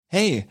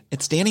Hey,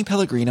 it's Danny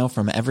Pellegrino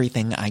from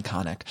Everything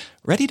Iconic.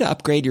 Ready to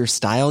upgrade your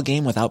style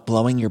game without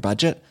blowing your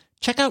budget?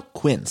 Check out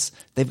Quince.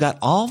 They've got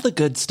all the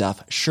good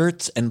stuff,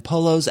 shirts and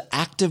polos,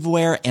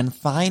 activewear, and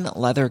fine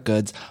leather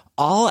goods,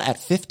 all at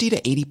 50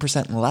 to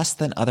 80% less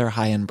than other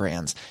high-end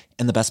brands.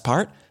 And the best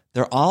part?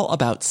 They're all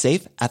about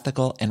safe,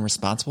 ethical, and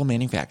responsible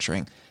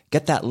manufacturing.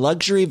 Get that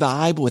luxury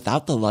vibe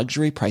without the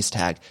luxury price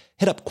tag.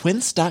 Hit up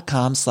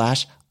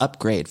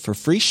quince.com/upgrade for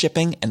free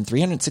shipping and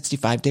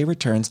 365-day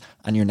returns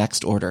on your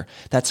next order.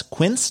 That's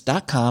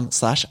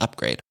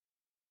quince.com/upgrade.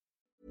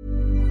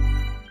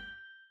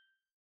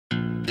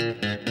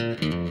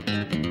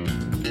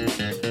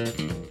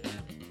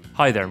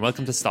 Hi there and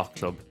welcome to Stock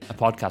Club, a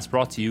podcast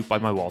brought to you by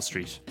My Wall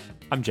Street.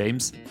 I'm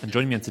James, and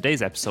joining me on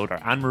today's episode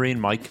are Anne-Marie and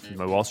Mike from the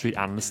My Wall Street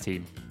analyst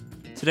team.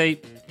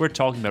 Today, we're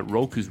talking about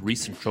Roku's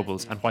recent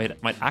troubles and why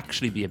it might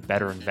actually be a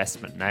better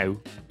investment now,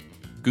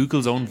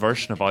 Google's own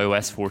version of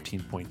iOS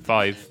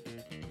 14.5,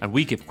 and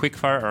we give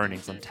quickfire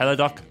earnings on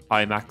Teladoc,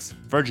 IMAX,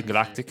 Virgin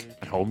Galactic,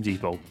 and Home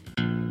Depot.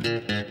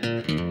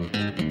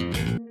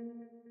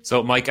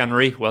 So, Mike,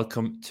 Anne-Marie,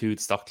 welcome to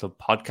the Stock Club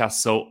podcast.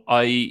 So,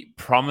 I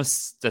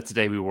promised that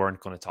today we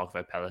weren't going to talk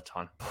about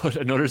Peloton, but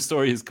another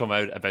story has come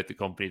out about the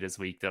company this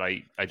week that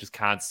I just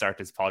can't start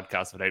this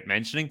podcast without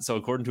mentioning. So,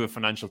 according to a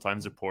Financial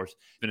Times report,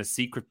 there's been a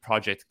secret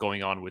project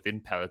going on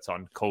within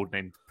Peloton,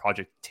 codenamed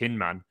Project Tin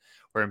Man,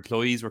 where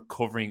employees were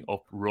covering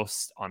up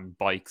rust on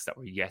bikes that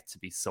were yet to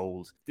be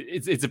sold.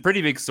 It's a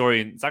pretty big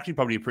story, and it's actually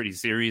probably a pretty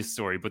serious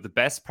story, but the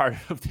best part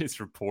of this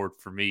report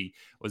for me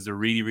was the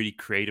really, really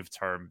creative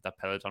term that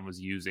Peloton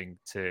was using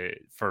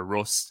for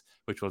rust,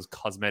 which was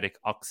cosmetic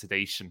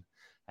oxidation.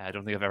 I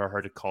don't think I've ever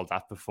heard it called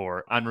that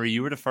before. Anne-Marie,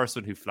 you were the first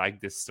one who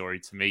flagged this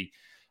story to me,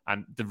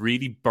 and the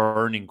really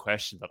burning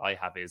question that I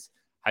have is,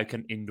 how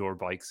can indoor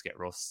bikes get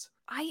rust?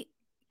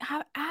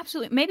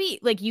 Absolutely. Maybe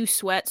like you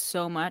sweat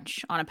so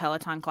much on a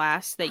Peloton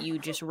class that you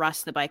just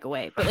rust the bike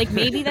away. But like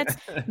maybe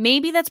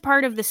that's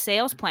part of the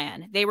sales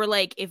plan. They were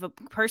like, if a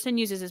person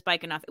uses this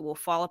bike enough, it will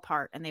fall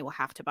apart and they will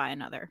have to buy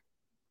another.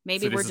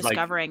 Maybe we're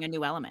discovering a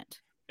new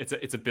element.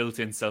 It's a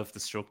built-in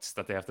self-destruct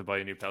that they have to buy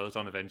a new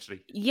Peloton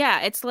eventually.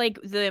 Yeah, it's like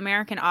the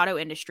American auto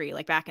industry,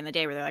 like back in the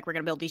day where they're like, we're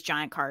going to build these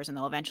giant cars and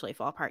they'll eventually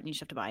fall apart and you just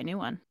have to buy a new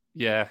one.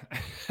 Yeah,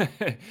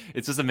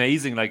 it's just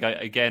amazing. Like,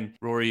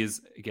 Rory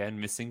is again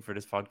missing for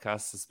this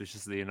podcast,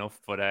 suspiciously enough,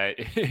 but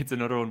it's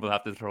another one we'll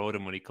have to throw at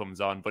him when he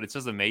comes on. But it's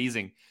just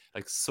amazing,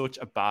 like such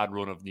a bad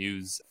run of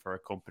news for a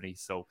company.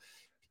 So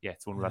yeah,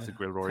 it's one we'll have to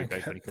grill Rory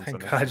about when he comes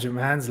on. Thank God your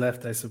man's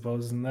left, I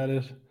suppose, isn't that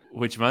it?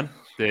 Which man?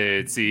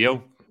 The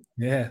CEO?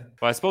 Yeah.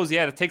 Well, I suppose,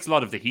 yeah, it takes a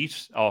lot of the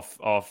heat off,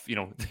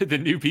 the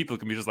new people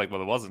can be just like,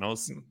 well, it wasn't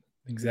us.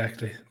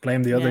 Exactly.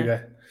 Blame the other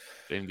guy.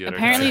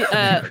 Apparently,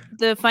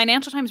 the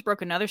Financial Times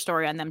broke another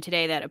story on them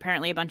today that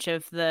apparently a bunch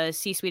of the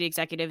C-suite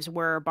executives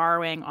were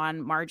borrowing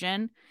on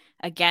margin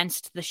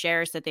against the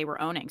shares that they were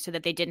owning so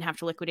that they didn't have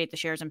to liquidate the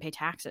shares and pay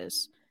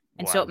taxes.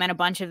 And so it meant a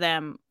bunch of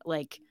them,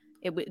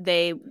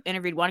 they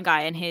interviewed one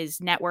guy and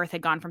his net worth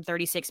had gone from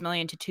 36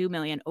 million to 2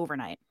 million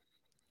overnight.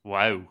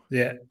 Wow.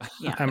 Yeah.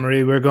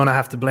 Anne-Marie, we're going to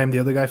have to blame the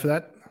other guy for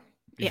that.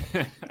 Yeah.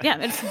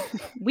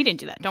 We didn't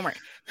do that. Don't worry.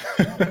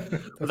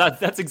 Well,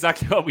 that's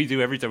exactly what we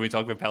do every time we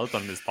talk about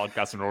Peloton in this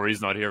podcast. And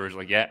Rory's not here, we're just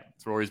like, yeah,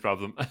 it's Rory's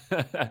problem.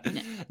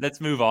 Let's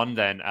move on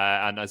then.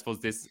 And I suppose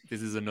this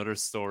is another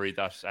story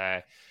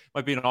that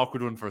might be an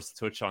awkward one for us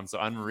to touch on. So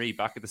Anne-Marie,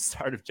 back at the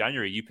start of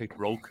January, you picked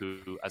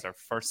Roku as our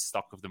first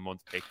stock of the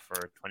month pick for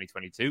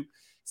 2022.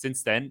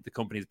 Since then, the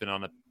company's been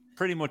on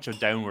pretty much a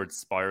downward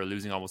spiral,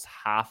 losing almost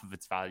half of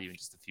its value in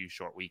just a few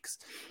short weeks.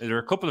 There are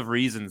a couple of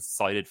reasons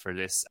cited for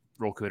this.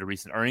 Roku had a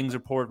recent earnings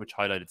report which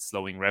highlighted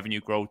slowing revenue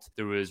growth.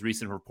 There was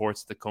recent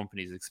reports that the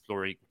company is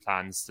exploring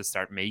plans to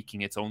start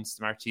making its own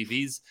smart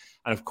TVs.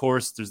 And of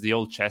course, there's the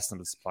old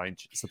chestnut of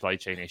supply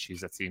chain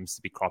issues that seems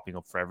to be cropping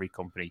up for every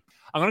company.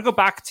 I'm going to go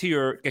back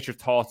to get your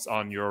thoughts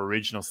on your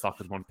original stock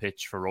of the month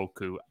pitch for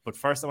Roku. But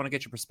first, I want to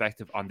get your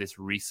perspective on this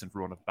recent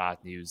run of bad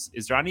news.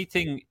 Is there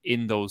anything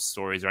in those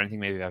stories or anything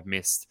maybe I've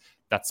missed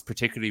that's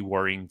particularly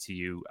worrying to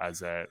you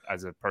as a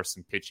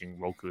person pitching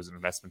Roku as an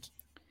investment?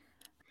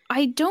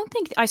 I don't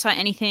think I saw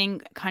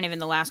anything kind of in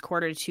the last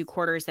quarter to 2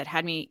 quarters that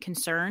had me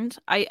concerned.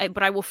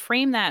 But I will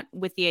frame that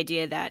with the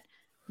idea that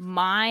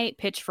my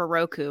pitch for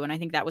Roku, and I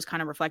think that was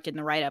kind of reflected in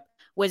the write-up,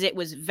 was it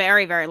was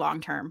very, very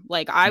long-term.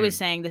 Like I was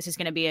saying, this is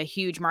going to be a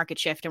huge market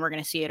shift and we're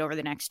going to see it over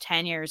the next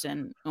 10 years.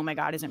 And oh my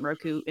God, isn't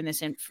Roku in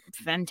this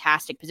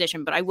fantastic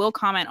position? But I will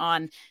comment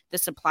on the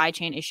supply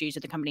chain issues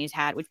that the company has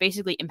had, which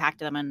basically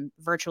impacted them on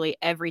virtually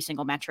every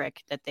single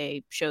metric that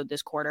they showed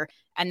this quarter.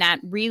 And that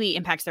really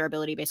impacts their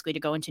ability basically to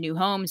go into new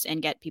homes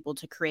and get people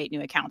to create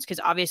new accounts. Because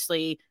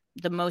obviously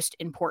the most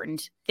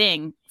important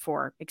thing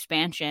for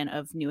expansion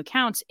of new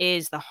accounts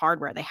is the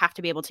hardware. They have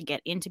to be able to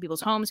get into people's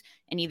homes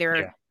and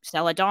either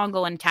sell a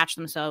dongle and attach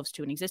themselves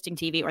to an existing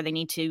TV, or they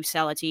need to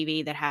sell a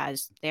TV that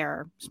has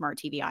their smart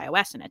TV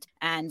iOS in it.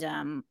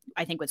 And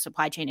I think with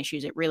supply chain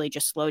issues, it really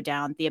just slowed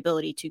down the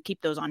ability to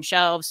keep those on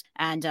shelves.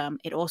 And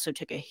it also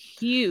took a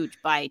huge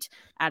bite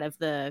out of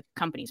the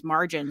company's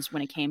margins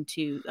when it came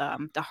to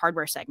the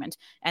hardware segment.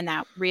 And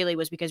that really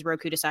was because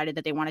Roku decided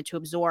that they wanted to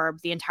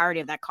absorb the entirety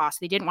of that cost.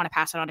 They didn't want to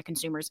pass it on to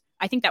consumers.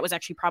 I think that was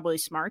actually probably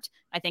smart.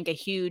 I think a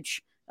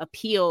huge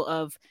appeal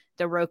of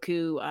the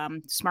Roku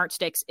smart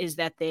sticks is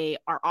that they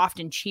are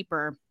often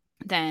cheaper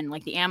than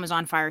like the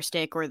Amazon Fire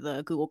Stick or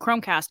the Google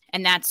Chromecast.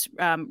 And that's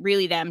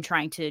really them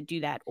trying to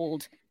do that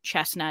old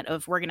chestnut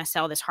of, we're going to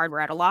sell this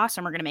hardware at a loss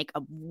and we're going to make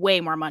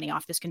way more money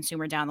off this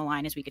consumer down the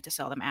line as we get to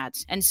sell them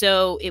ads. And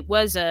so it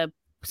was a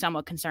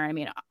somewhat concerned. I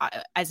mean,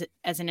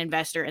 as an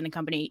investor in the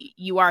company,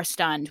 you are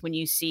stunned when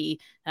you see,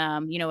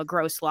 a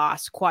gross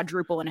loss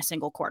quadruple in a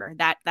single quarter.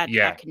 That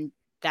can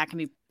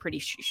be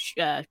pretty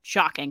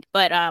shocking.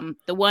 But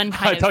the one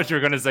I thought you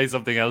were going to say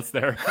something else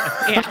there.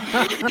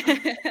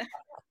 Yeah.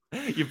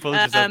 You pulled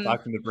yourself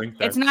back from the brink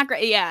there. It's not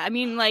great. Yeah, I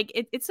mean, like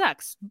it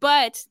sucks.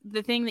 But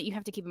the thing that you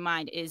have to keep in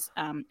mind is,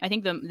 I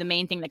think the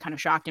main thing that kind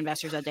of shocked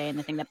investors that day and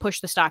the thing that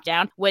pushed the stock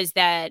down was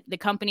that the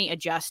company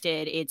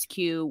adjusted its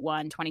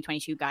Q1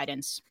 2022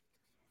 guidance,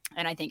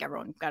 and I think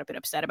everyone got a bit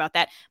upset about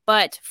that.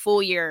 But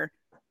full year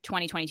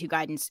 2022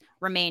 guidance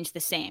remains the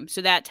same.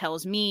 So that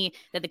tells me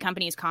that the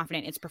company is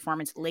confident its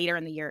performance later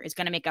in the year is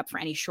going to make up for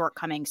any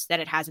shortcomings that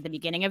it has at the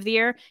beginning of the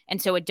year.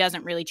 And so it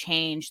doesn't really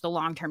change the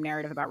long-term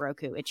narrative about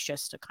Roku. It's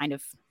just a kind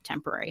of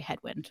temporary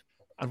headwind.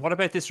 And what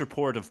about this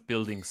report of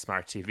building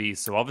smart TVs?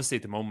 So obviously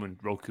at the moment,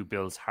 Roku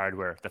builds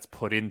hardware that's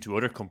put into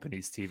other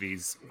companies'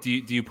 TVs. Do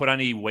you put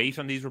any weight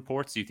on these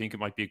reports? Do you think it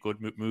might be a good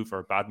move or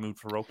a bad move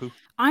for Roku?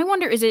 I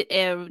wonder, is it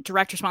a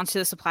direct response to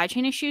the supply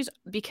chain issues?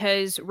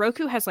 Because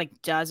Roku has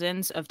like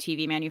dozens of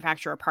TV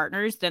manufacturer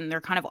partners, then they're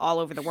kind of all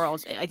over the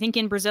world. I think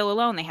in Brazil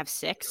alone, they have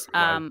 6.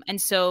 Wow. And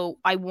so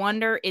I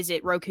wonder, is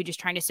it Roku just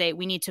trying to say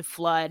we need to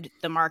flood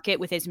the market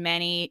with as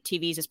many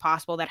TVs as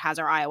possible that has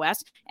our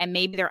iOS? And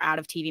maybe they're out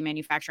of TV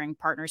manufacturing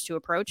partners to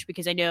approach,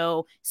 because I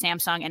know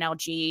Samsung and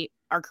LG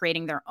are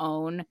creating their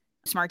own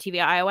smart TV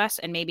iOS,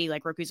 and maybe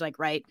like Roku's like,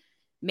 right,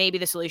 maybe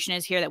the solution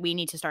is here that we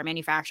need to start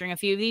manufacturing a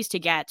few of these to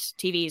get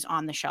TVs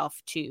on the shelf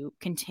to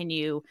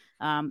continue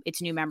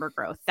its new member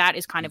growth. That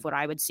is kind of what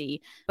I would see,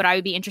 but I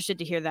would be interested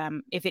to hear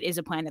them, if it is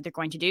a plan that they're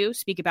going to do,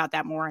 speak about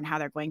that more and how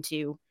they're going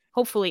to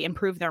hopefully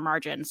improve their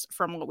margins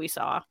from what we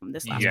saw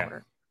this last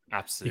quarter.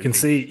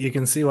 Absolutely. You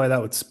can see why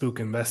that would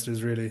spook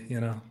investors, really.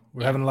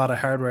 We're having a lot of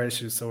hardware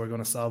issues, so we're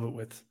going to solve it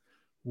with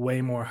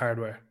way more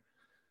hardware.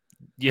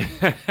 Yeah.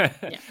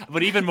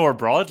 But even more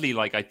broadly,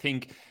 like I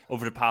think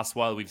over the past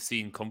while, we've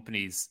seen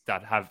companies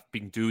that have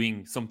been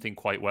doing something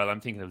quite well. I'm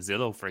thinking of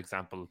Zillow, for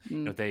example.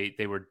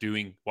 They were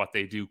doing what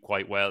they do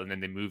quite well, and then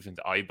they moved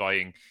into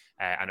iBuying,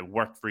 and it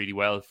worked really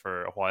well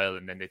for a while,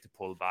 and then they had to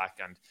pull back.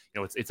 And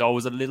it's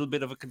always a little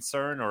bit of a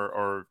concern,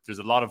 or there's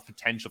a lot of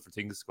potential for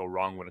things to go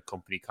wrong when a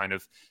company kind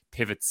of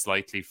pivots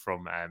slightly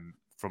from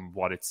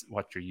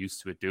what you're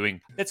used to it doing.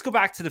 Let's go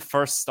back to the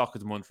first stock of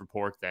the month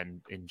report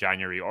then in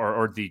January,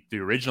 or the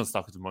original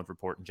stock of the month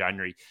report in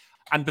January.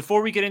 And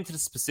before we get into the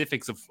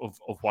specifics of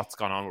what's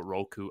gone on with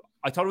Roku,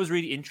 I thought it was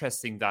really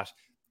interesting that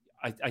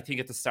I think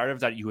at the start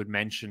of that, you had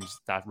mentioned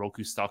that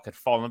Roku stock had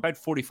fallen about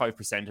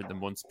 45% in the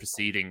months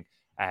preceding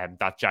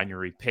that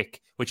January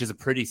pick, which is a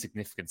pretty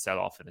significant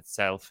sell-off in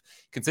itself.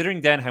 Considering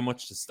then how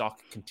much the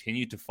stock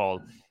continued to fall,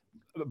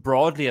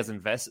 broadly as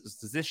investors,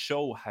 does this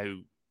show how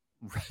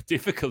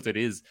difficult it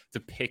is to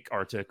pick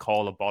or to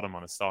call a bottom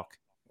on a stock?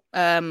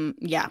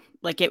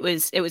 Like it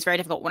was very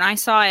difficult. When I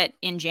saw it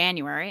in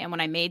January and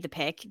when I made the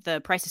pick, the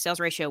price to sales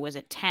ratio was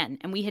at 10,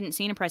 and we hadn't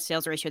seen a price to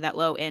sales ratio that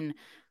low in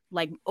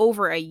like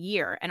over a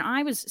year. And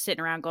I was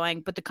sitting around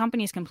going, but the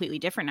company is completely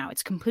different now.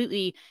 It's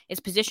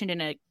positioned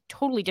in a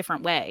totally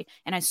different way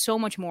and has so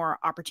much more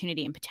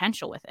opportunity and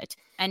potential with it.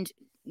 And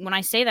when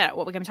I say that,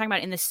 what I'm talking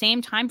about, in the same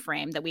time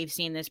frame that we've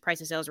seen this price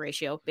to sales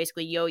ratio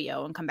basically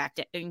yo-yo and come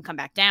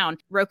back down,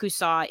 Roku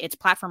saw its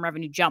platform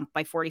revenue jump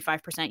by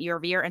 45% year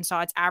over year and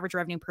saw its average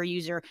revenue per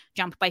user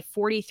jump by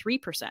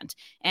 43%.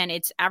 And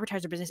its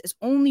advertiser business is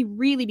only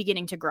really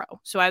beginning to grow.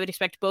 So I would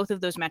expect both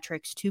of those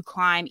metrics to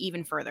climb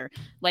even further.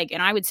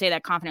 And I would say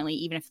that confidently,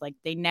 even if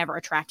they never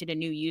attracted a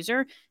new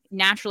user.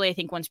 Naturally, I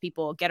think once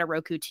people get a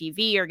Roku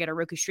TV or get a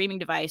Roku streaming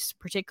device,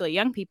 particularly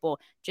young people,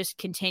 just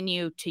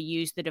continue to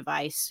use the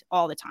device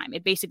all the time.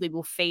 It basically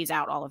will phase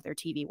out all of their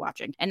TV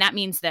watching. And that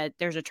means that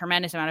there's a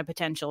tremendous amount of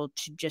potential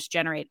to just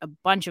generate a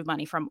bunch of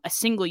money from a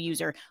single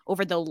user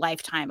over the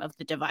lifetime of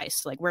the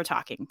device. Like we're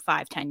talking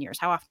 5-10 years.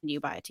 How often do you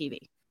buy a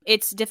TV?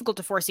 It's difficult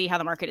to foresee how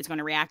the market is going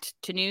to react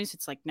to news.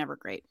 It's never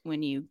great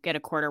when you get a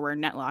quarter where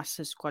net loss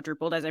has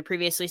quadrupled, as I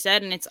previously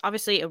said. And it's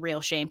obviously a real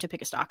shame to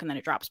pick a stock and then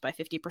it drops by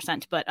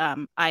 50%. But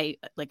I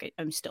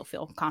still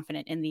feel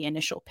confident in the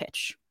initial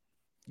pitch.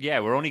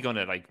 Yeah, we're only going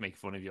to make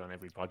fun of you on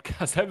every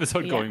podcast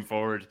episode going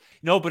forward.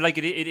 No, but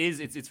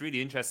it's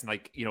really interesting.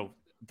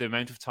 the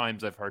amount of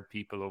times I've heard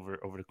people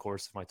over the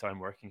course of my time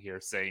working here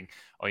saying,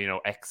 oh,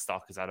 X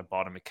stock is at a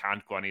bottom, it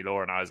can't go any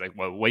lower. And I was like,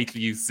 well, wait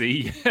till you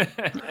see.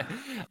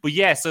 But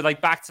yeah, so like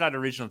back to that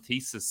original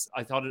thesis,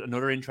 I thought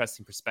another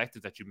interesting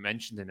perspective that you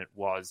mentioned in it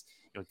was,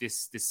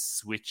 this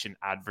switch in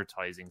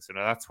advertising. So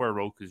now that's where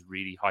Roku's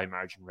really high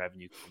margin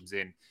revenue comes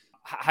in.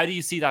 How do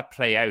you see that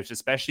play out,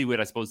 especially with,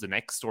 I suppose, the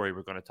next story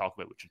we're going to talk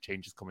about, which are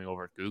changes coming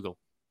over at Google?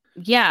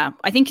 Yeah,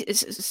 I think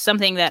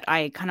something that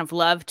I kind of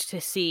loved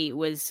to see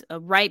was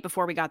right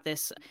before we got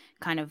this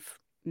kind of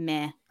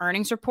meh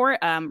earnings report,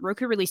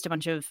 Roku released a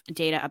bunch of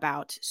data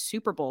about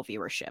Super Bowl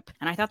viewership.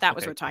 And I thought that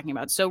was worth talking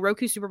about. So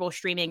Roku Super Bowl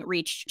streaming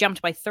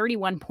jumped by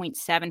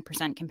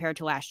 31.7% compared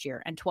to last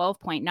year. And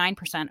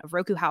 12.9% of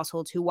Roku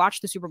households who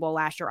watched the Super Bowl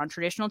last year on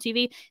traditional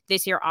TV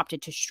this year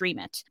opted to stream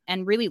it.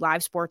 And really,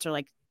 live sports are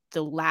like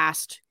the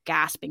last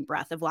gasping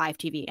breath of live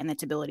TV and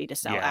its ability to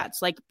sell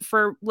ads. Like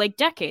for like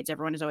decades,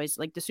 everyone is always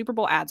like, the Super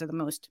Bowl ads are the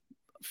most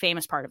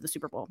famous part of the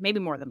Super Bowl, maybe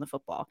more than the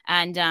football.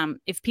 And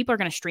if people are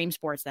going to stream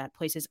sports, that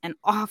places an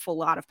awful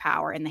lot of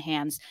power in the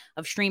hands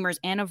of streamers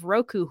and of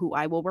Roku, who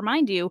I will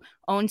remind you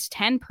owns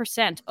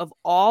 10% of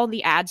all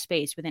the ad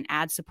space within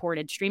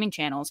ad-supported streaming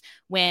channels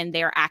when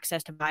they are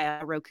accessed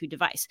via a Roku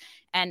device.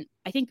 And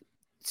I think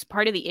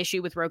part of the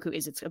issue with Roku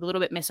is it's a little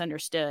bit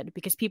misunderstood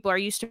because people are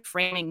used to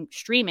framing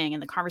streaming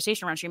and the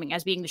conversation around streaming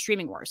as being the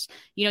streaming wars.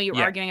 You're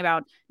arguing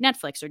about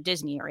Netflix or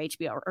Disney or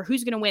HBO or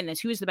who's going to win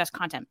this, who is the best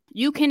content.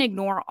 You can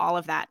ignore all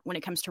of that when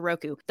it comes to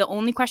Roku. The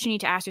only question you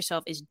need to ask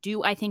yourself is,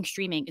 do I think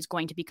streaming is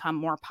going to become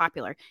more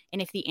popular? And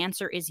if the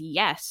answer is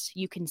yes,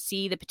 you can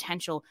see the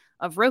potential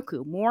of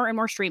Roku. More and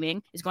more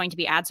streaming is going to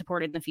be ad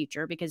supported in the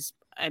future, because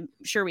I'm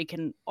sure we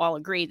can all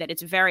agree that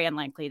it's very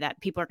unlikely that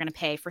people are going to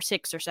pay for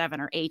 6 or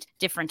 7 or 8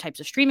 different types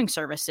of streaming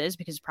services,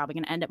 because it's probably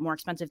going to end up more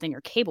expensive than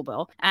your cable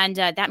bill. And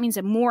that means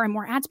that more and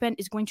more ad spend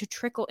is going to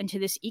trickle into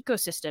this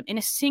ecosystem. In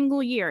a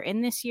single year,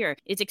 in this year,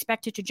 it's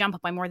expected to jump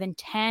up by more than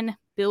 $10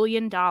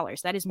 billion.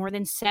 That is more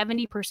than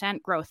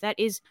 70% growth. That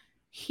is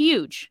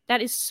huge.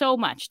 That is so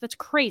much. That's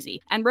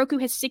crazy. And Roku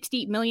has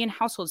 60 million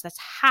households. That's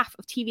half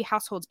of TV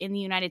households in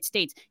the United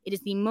States. It is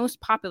the most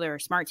popular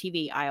smart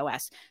TV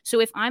iOS. So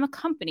if I'm a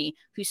company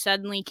who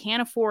suddenly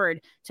can't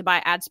afford to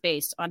buy ad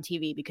space on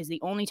TV because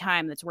the only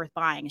time that's worth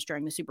buying is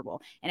during the Super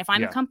Bowl, and if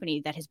I'm a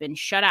company that has been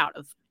shut out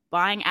of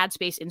buying ad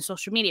space in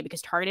social media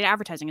because targeted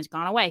advertising has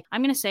gone away,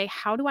 I'm going to say,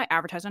 how do I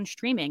advertise on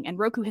streaming? And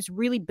Roku has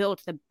really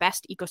built the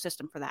best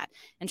ecosystem for that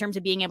in terms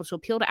of being able to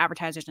appeal to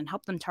advertisers and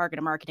help them target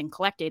a market and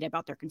collect data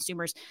about their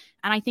consumers.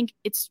 And I think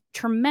it's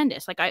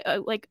tremendous.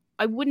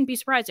 I wouldn't be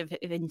surprised if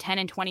in 10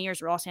 and 20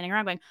 years, we're all standing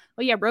around going,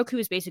 oh yeah, Roku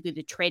is basically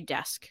the Trade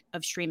Desk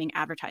of streaming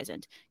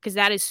advertising, because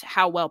that is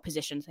how well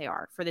positioned they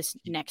are for this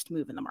next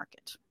move in the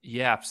market.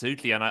 Yeah,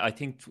 absolutely. And I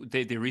think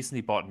they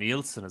recently bought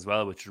Nielsen as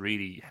well, which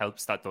really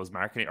helps those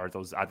marketing or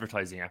those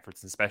advertising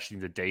efforts, especially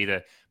the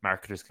data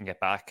marketers can get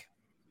back.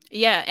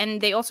 Yeah, and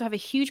they also have a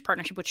huge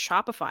partnership with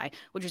Shopify,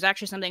 which was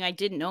actually something I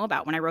didn't know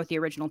about when I wrote the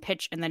original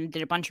pitch, and then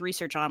did a bunch of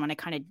research on when I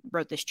kind of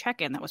wrote this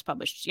check-in that was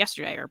published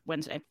yesterday or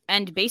Wednesday.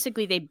 And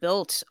basically, they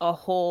built a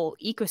whole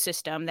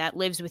ecosystem that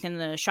lives within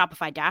the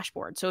Shopify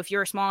dashboard. So if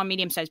you're a small and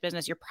medium-sized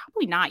business, you're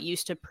probably not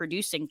used to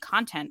producing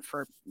content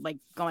for like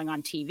going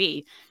on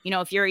TV.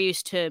 If you're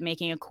used to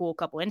making a cool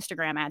couple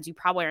Instagram ads, you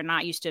probably are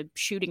not used to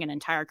shooting an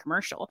entire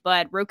commercial.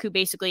 But Roku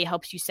basically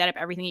helps you set up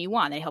everything you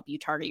want. They help you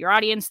target your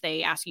audience.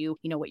 They ask you,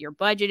 what your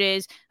budget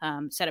is,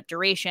 set up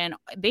duration,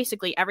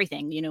 basically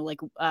everything,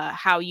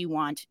 how you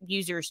want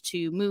users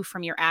to move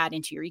from your ad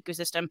into your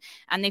ecosystem.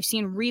 And they've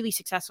seen really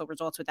successful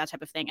results with that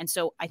type of thing. And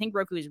so I think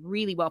Roku is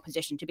really well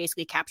positioned to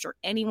basically capture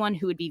anyone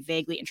who would be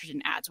vaguely interested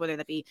in ads, whether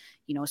that be,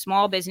 a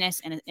small business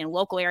in a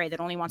local area that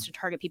only wants to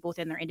target people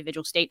within their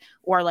individual state,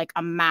 or like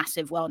a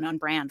massive, well-known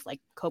brand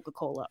like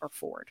Coca-Cola or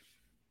Ford.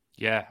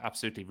 Yeah,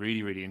 absolutely.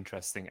 Really, really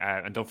interesting.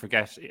 And don't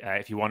forget,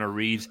 if you want to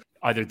read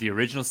either the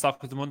original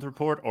Stock of the Month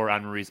report or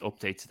Anne-Marie's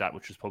update to that,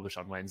 which was published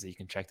on Wednesday, you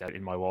can check that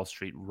in My Wall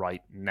Street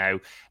right now.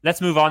 Let's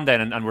move on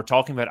then. And we're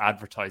talking about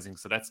advertising.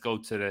 So let's go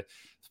to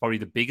probably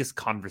the biggest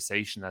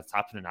conversation that's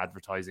happened in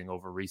advertising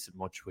over recent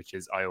months, which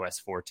is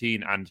iOS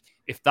 14. And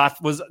if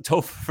that was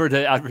tough for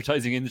the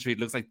advertising industry, it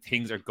looks like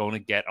things are going to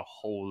get a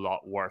whole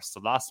lot worse. So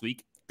last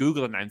week,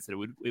 Google announced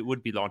that it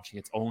would be launching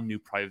its own new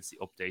privacy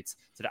updates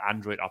to the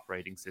Android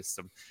operating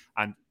system.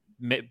 And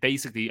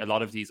basically, a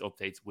lot of these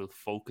updates will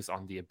focus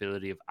on the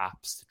ability of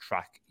apps to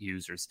track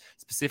users.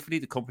 Specifically,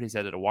 the company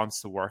said that it wants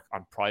to work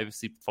on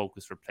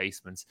privacy-focused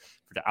replacements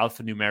for the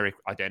alphanumeric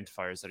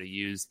identifiers that are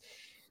used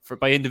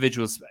by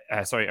individuals,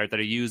 that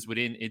are used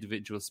within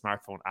individual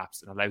smartphone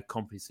apps, and allow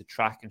companies to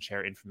track and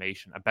share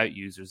information about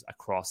users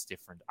across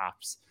different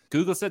apps.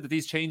 Google said that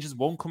these changes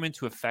won't come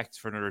into effect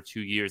for another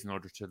 2 years in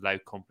order to allow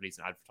companies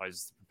and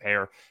advertisers to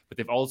prepare, but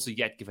they've also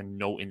yet given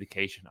no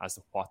indication as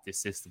to what this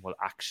system will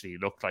actually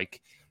look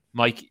like.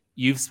 Mike,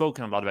 you've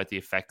spoken a lot about the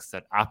effects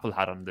that Apple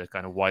had on the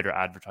kind of wider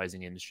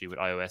advertising industry with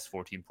iOS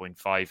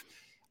 14.5.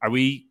 Are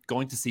we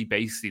going to see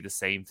basically the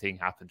same thing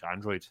happen to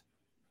Android?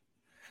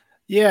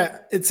 Yeah,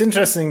 it's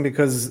interesting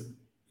because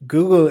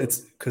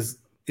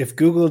if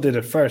Google did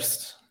it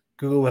first,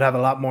 Google would have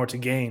a lot more to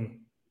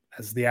gain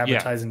as the Yeah.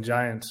 advertising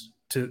giant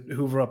to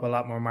hoover up a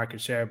lot more market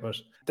share. But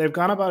they've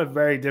gone about it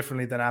very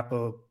differently than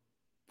Apple,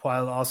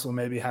 while also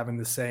maybe having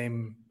the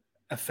same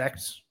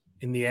effect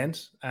in the end.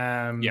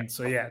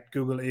 So yeah,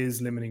 Google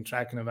is limiting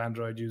tracking of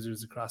Android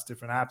users across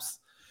different apps,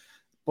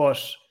 but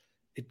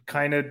it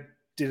kind of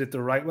did it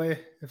the right way,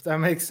 if that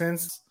makes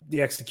sense.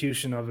 The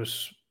execution of it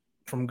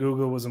from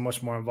Google was a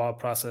much more involved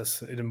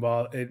process.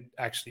 It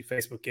actually,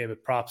 Facebook gave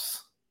it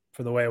props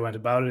for the way it went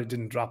about it. It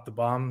didn't drop the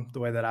bomb the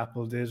way that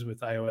Apple did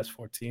with iOS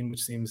 14,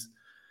 which seems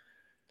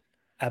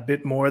a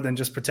bit more than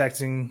just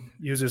protecting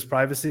users'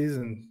 privacies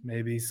and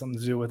maybe something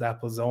to do with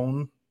Apple's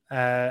own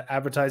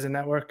advertising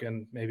network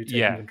and maybe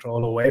taking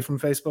control away from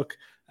Facebook.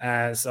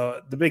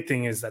 So the big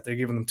thing is that they're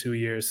giving them 2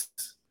 years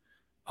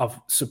of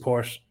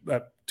support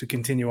to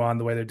continue on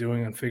the way they're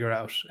doing and figure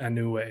out a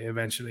new way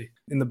eventually.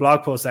 In the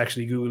blog post,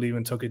 actually, Google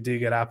even took a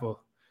dig at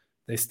Apple.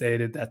 They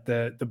stated that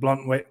the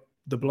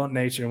blunt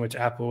nature in which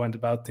Apple went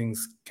about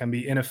things can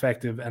be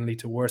ineffective and lead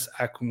to worse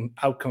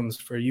outcomes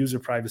for user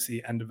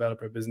privacy and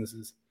developer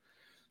businesses.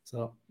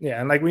 So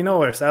yeah, and like we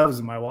know ourselves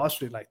in my Wall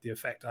Street, like the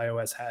effect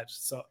iOS had.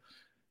 So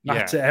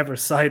not to ever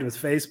side with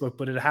Facebook,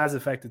 but it has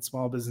affected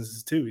small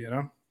businesses too, you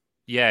know?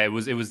 Yeah, it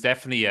was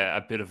definitely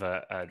a bit of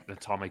an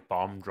atomic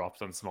bomb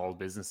dropped on small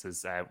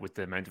businesses with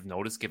the amount of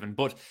notice given.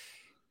 But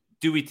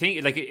do we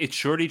think like it's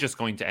surely just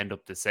going to end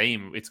up the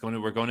same?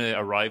 We're going to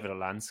arrive at a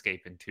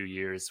landscape in 2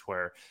 years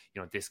where,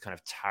 you know, this kind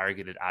of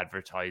targeted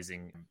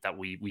advertising that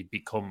we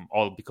become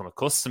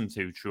accustomed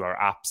to through our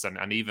apps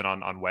and even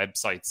on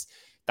websites,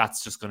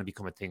 that's just going to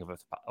become a thing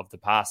of the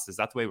past. Is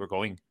that the way we're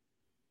going?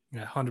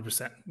 Yeah,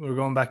 100%. We're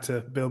going back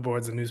to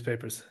billboards and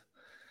newspapers.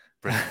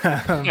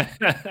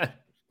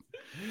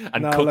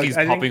 And cookies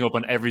popping up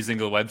on every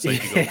single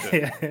website you go to.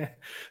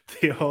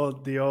 Yeah.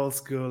 The old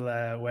school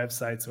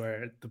websites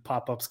where the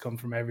pop-ups come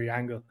from every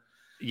angle.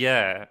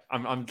 Yeah,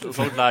 I'm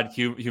so glad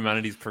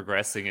humanity's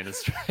progressing in a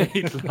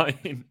straight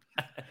line.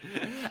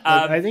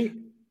 I think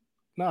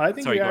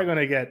we are going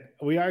to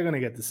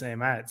get the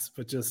same ads,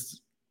 but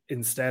just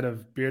instead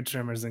of beard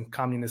trimmers and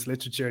communist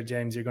literature,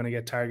 James, you're going to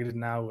get targeted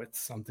now with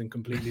something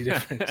completely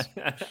different.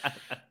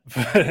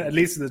 But at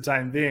least for the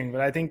time being. But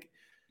I think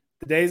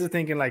the days of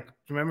thinking, like,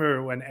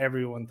 remember when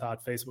everyone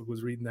thought Facebook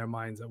was reading their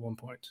minds at one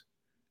point?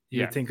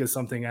 You'd think of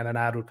something and an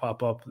ad would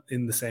pop up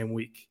in the same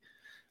week.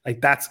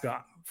 Like, that's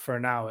gone for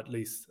now, at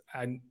least.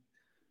 And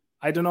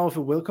I don't know if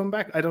it will come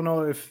back. I don't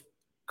know if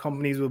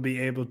companies will be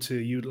able to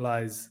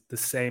utilize the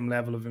same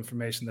level of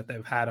information that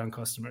they've had on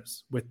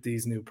customers with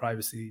these new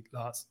privacy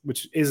laws,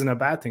 which isn't a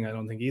bad thing, I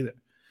don't think either.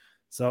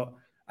 So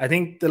I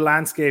think the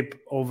landscape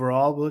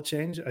overall will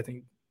change. I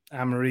think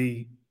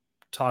Anne-Marie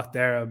talked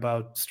there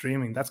about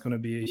streaming. That's going to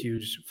be a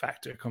huge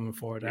factor coming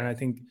forward. And I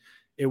think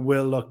it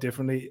will look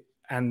differently.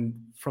 And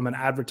from an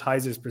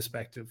advertiser's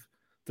perspective,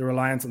 the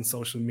reliance on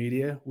social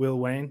media will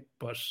wane,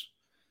 but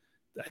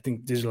I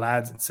think digital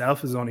ads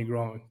itself is only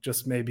growing,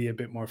 just maybe a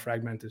bit more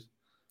fragmented.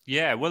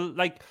 Yeah, well,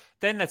 like,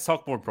 then let's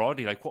talk more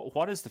broadly. Like,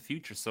 what is the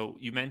future? So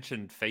you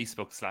mentioned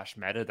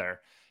Facebook/Meta there.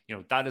 You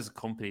know, that is a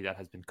company that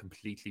has been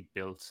completely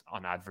built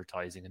on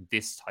advertising and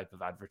this type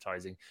of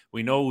advertising.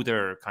 We know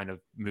they're kind of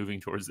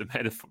moving towards the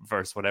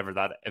metaverse, whatever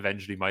that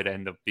eventually might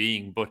end up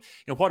being. But,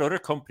 you know, what other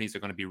companies are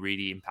going to be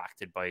really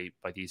impacted by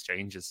these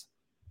changes?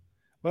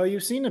 Well,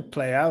 you've seen it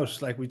play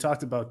out. Like we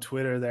talked about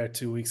Twitter there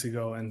 2 weeks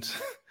ago, and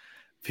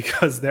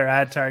because their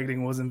ad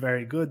targeting wasn't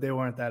very good, they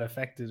weren't that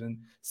affected. And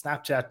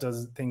Snapchat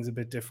does things a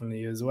bit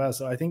differently as well.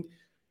 So I think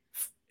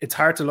it's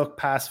hard to look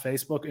past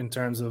Facebook in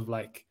terms of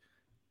like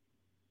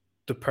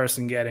the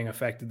person getting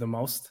affected the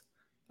most.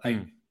 Like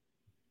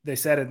they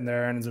said it in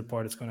their earnings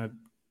report, it's going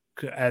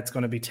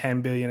to be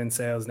 10 billion in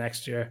sales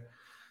next year.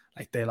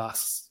 Like they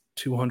lost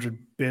 200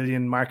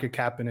 billion market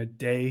cap in a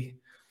day.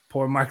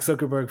 Poor Mark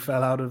Zuckerberg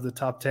fell out of the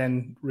top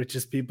 10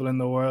 richest people in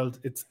the world.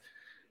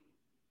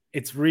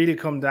 It's really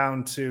come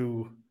down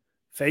to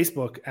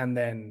Facebook, and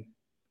then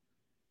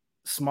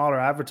smaller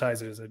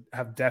advertisers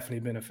have definitely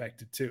been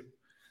affected too.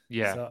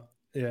 Yeah. So,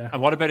 yeah.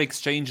 And what about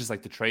exchanges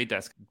like the Trade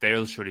Desk?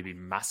 They'll surely be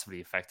massively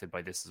affected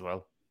by this as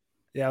well.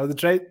 Yeah, well, the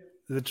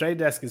Trade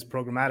Desk is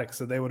programmatic,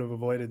 so they would have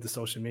avoided the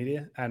social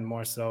media and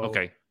more so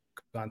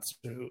gone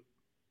through.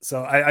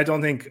 So I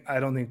don't think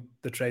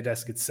the Trade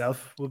Desk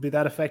itself will be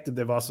that affected.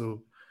 They've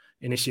also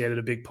initiated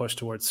a big push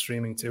towards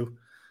streaming too.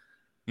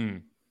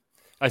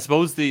 I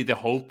suppose the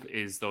hope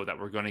is, though, that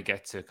we're going to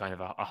get to kind of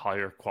a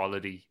higher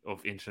quality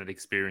of internet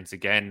experience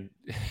again,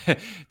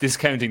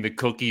 discounting the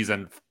cookies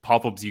and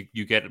pop-ups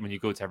you get when you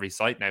go to every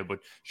site now. But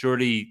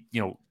surely,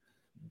 you know,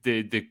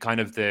 the kind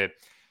of the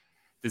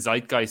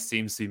zeitgeist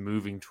seems to be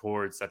moving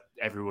towards that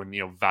everyone, you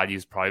know,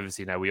 values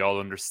privacy now. We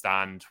all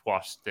understand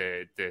what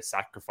the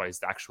sacrifice,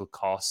 the actual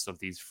costs of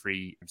these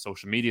free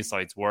social media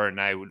sites were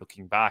now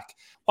looking back.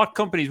 What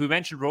companies, we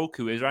mentioned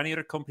Roku, is there any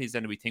other companies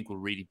then that we think will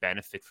really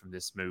benefit from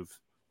this move?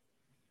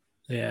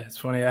 Yeah, it's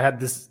funny. I had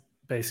this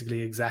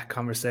basically exact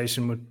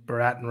conversation with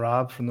Bharat and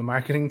Rob from the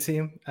marketing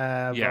team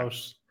about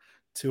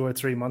 2 or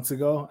 3 months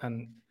ago.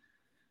 And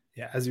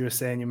yeah, as you were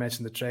saying, you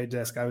mentioned the Trade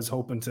Desk. I was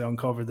hoping to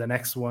uncover the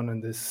next one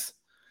in this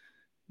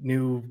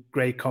new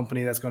great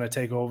company that's going to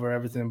take over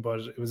everything.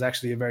 But it was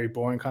actually a very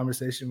boring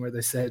conversation where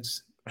they said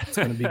it's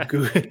going to be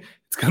Google,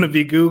 it's going to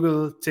be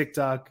Google,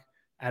 TikTok,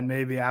 and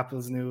maybe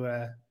Apple's new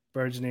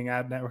burgeoning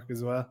ad network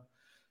as well.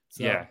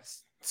 So,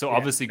 So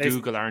obviously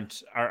Google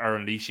are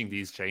unleashing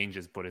these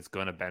changes, but it's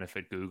going to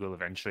benefit Google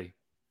eventually.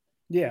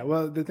 Yeah,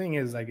 well, the thing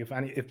is, like, if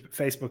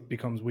Facebook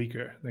becomes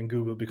weaker, then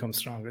Google becomes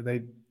stronger.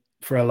 They,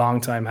 for a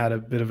long time, had a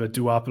bit of a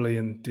duopoly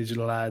in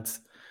digital ads.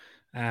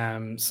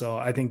 So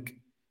I think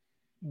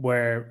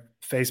where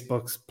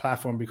Facebook's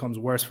platform becomes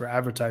worse for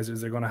advertisers,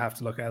 they're going to have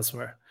to look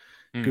elsewhere.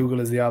 Google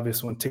is the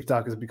obvious one.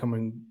 TikTok is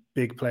becoming a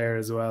big player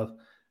as well.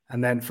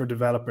 And then for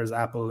developers,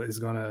 Apple is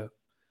going to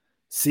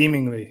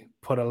seemingly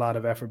put a lot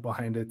of effort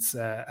behind its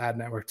ad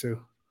network too.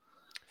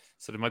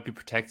 So they might be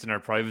protecting our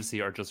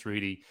privacy or just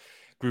really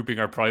grouping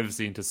our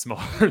privacy into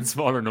smaller and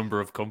smaller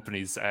number of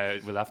companies.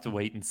 We'll have to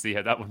wait and see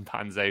how that one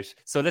pans out.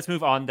 So let's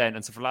move on then.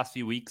 And so for the last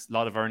few weeks, a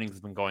lot of earnings has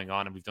been going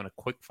on, and we've done a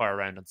quick fire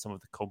round on some of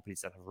the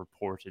companies that have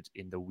reported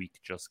in the week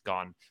just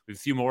gone. We have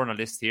a few more on our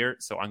list here,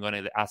 so I'm going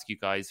to ask you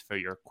guys for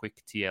your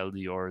quick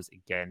TLDRs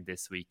again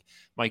this week.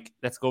 Mike,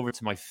 let's go over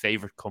to my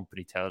favorite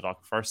company,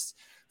 Teladoc, first.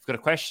 We've got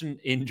a question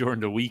in during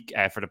the week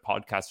for the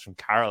podcast from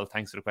Carol.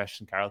 Thanks for the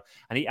question, Carol.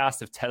 And he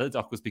asked if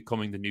Teladoc was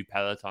becoming the new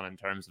Peloton in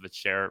terms of its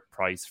share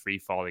price free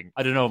falling.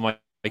 I don't know, Mike,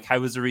 how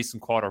was the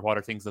recent quarter? What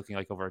are things looking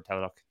like over at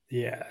Teladoc?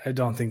 Yeah, I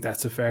don't think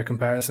that's a fair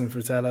comparison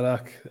for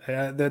Teladoc.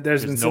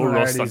 There's been no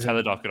rust on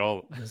Teladoc at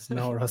all. There's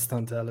no rust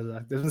on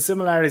Teladoc. There's been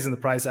similarities in the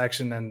price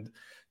action and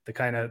the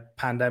kind of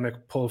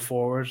pandemic pull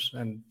forward,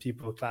 and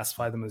people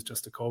classify them as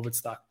just a COVID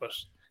stock. But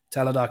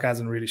Teladoc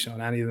hasn't really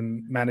shown any of the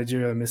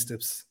managerial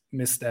missteps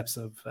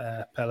of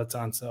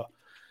Peloton, so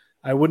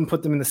I wouldn't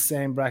put them in the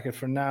same bracket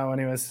for now.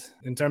 Anyways,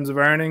 in terms of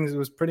earnings, it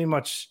was pretty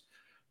much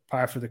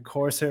par for the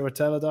course here with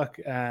Teladoc.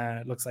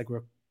 It looks like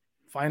we're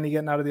finally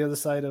getting out of the other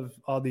side of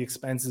all the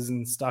expenses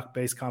and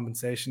stock-based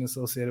compensation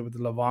associated with the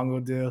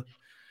Livongo deal.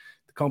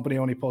 The company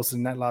only posted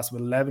a net loss of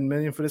 11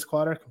 million for this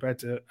quarter compared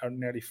to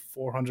nearly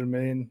 400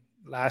 million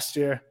last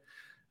year.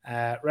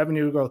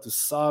 Revenue growth is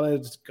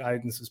solid.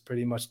 Guidance is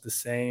pretty much the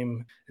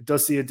same. It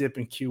does see a dip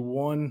in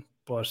Q1,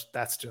 but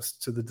that's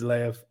just to the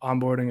delay of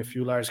onboarding a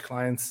few large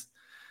clients.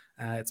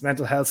 Its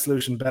mental health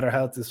solution,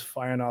 BetterHealth, is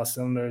firing all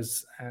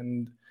cylinders,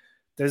 and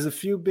there's a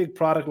few big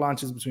product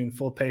launches between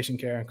full patient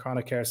care and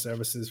chronic care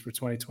services for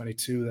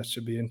 2022 that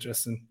should be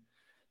interesting.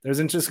 There's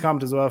interest come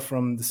as well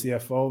from the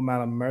CFO,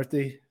 Malam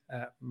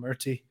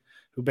Murthy,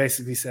 who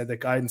basically said that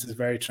guidance is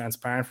very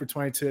transparent for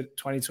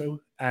 2022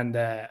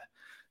 and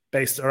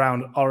based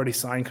around already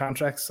signed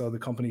contracts. So the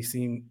company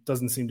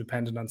doesn't seem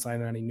dependent on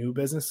signing any new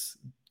business.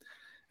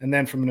 And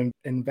then from an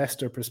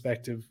investor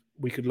perspective,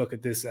 we could look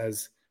at this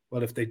as,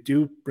 well, if they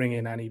do bring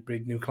in any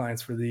big new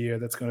clients for the year,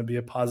 that's going to be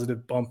a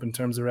positive bump in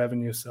terms of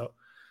revenue. So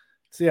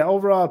yeah,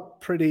 overall,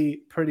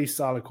 pretty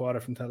solid quarter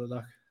from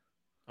Teladoc.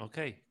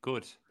 Okay,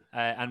 good.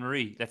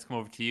 Anne-Marie, let's come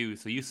over to you.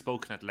 So you've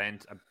spoken at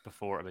length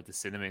before about the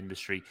cinema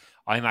industry.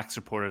 IMAX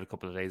reported a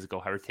couple of days ago.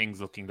 How are things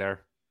looking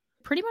there?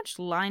 Pretty much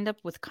lined up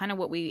with kind of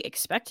what we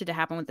expected to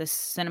happen with the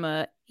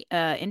cinema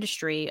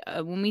industry.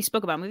 When we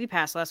spoke about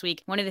MoviePass last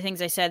week, one of the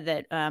things I said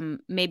that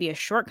maybe a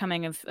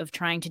shortcoming of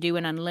trying to do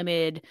an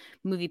unlimited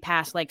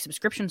MoviePass like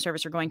subscription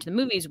service or going to the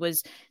movies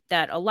was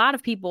that a lot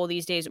of people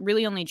these days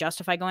really only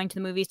justify going to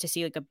the movies to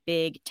see like a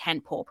big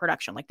tentpole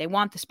production. Like they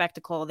want the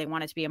spectacle, they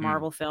want it to be a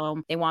Marvel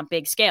film, they want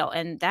big scale.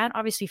 And that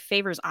obviously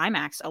favors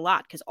IMAX a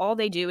lot because all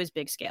they do is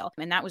big scale.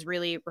 And that was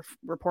really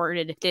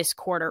reported this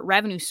quarter.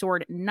 Revenue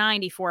soared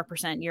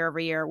 94% year over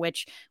year,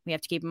 which we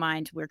have to keep in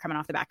mind. We're coming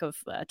off the back of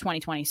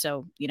 2020.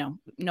 So, you know,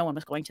 no one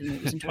was going to the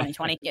movies in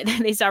 2020.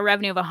 They saw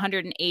revenue of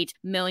 $108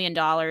 million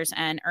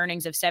and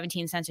earnings of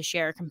 17 cents a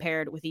share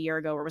compared with a year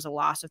ago where it was a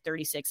loss of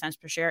 36 cents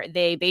per share.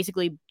 They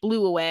basically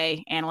blew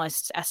away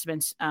analysts'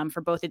 estimates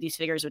for both of these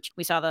figures, which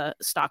we saw the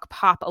stock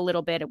pop a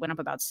little bit. It went up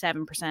about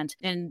 7%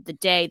 in the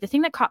day. The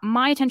thing that caught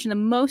my attention the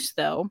most,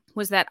 though,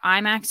 was that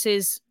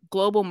IMAX's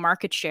global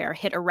market share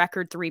hit a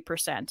record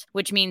 3%,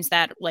 which means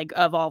that like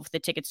of all of the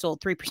tickets sold,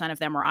 3% of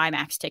them were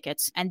IMAX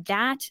tickets. And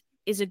that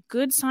is a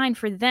good sign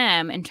for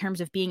them in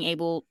terms of being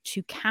able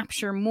to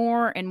capture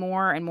more and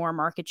more and more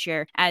market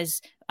share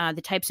as the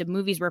types of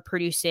movies we're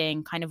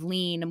producing kind of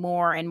lean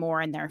more and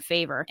more in their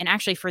favor. And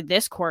actually for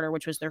this quarter,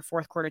 which was their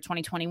fourth quarter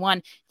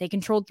 2021, they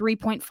controlled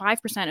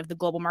 3.5% of the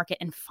global market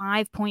and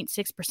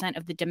 5.6%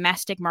 of the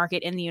domestic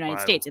market in the United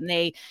States. And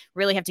they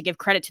really have to give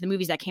credit to the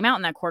movies that came out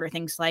in that quarter,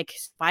 things like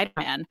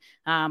Spider-Man,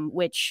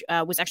 which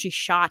was actually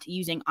shot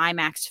using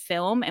IMAX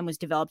film and was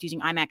developed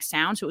using IMAX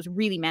sound. So it was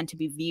really meant to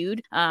be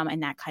viewed in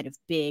that kind of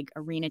big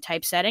arena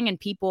type setting. And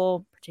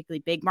people,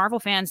 particularly big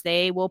Marvel fans,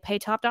 they will pay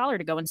top dollar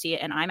to go and see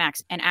it in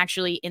IMAX. And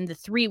actually in the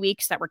 3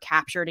 weeks that were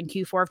captured in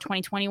Q4 of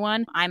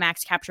 2021,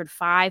 IMAX captured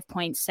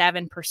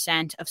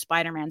 5.7% of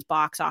Spider-Man's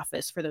box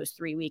office for those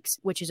 3 weeks,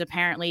 which is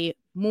apparently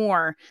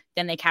more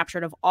than they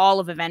captured of all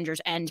of Avengers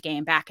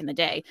Endgame back in the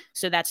day.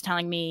 So that's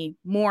telling me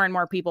more and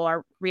more people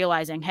are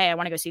realizing, hey, I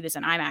want to go see this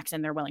in IMAX,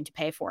 and they're willing to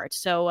pay for it.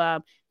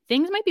 So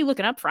things might be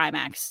looking up for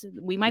IMAX.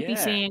 We might be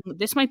seeing,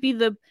 this might be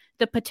the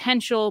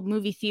potential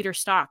movie theater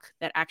stock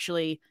that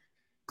actually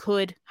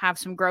could have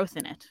some growth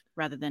in it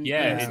rather than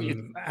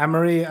AMC.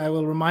 Anne-Marie, I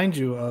will remind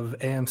you of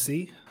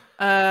AMC.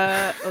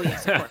 Oh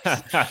yes, of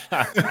course.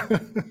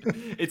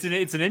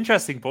 It's an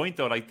interesting point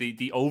though. Like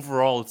the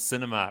overall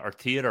cinema or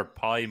theater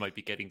pie might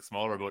be getting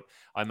smaller, but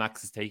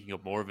IMAX is taking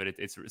up more of it.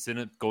 It's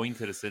going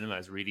to the cinema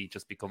is really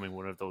just becoming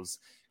one of those,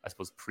 I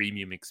suppose,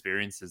 premium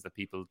experiences that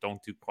people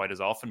don't do quite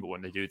as often, but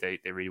when they do, they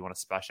really want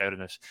to splash out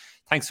in it.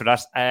 Thanks for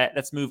that.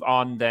 Let's move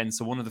on then.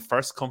 So one of the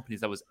first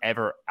companies that was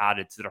ever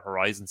added to the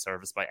Horizon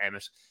service by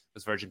Emmett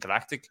was Virgin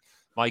Galactic.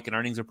 Mike, an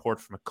earnings report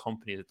from a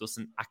company that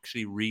doesn't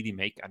actually really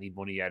make any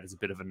money yet is a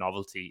bit of a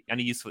novelty.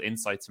 Any useful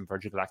insights from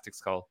Virgin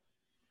Galactic's call?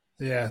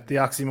 Yeah, the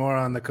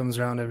oxymoron that comes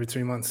around every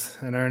 3 months,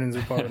 an earnings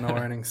report with no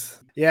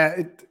earnings. Yeah,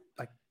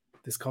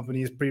 this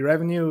company is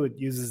pre-revenue. It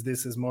uses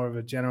this as more of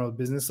a general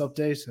business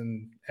update,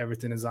 and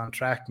everything is on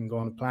track and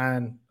going to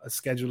plan.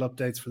 Schedule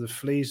updates for the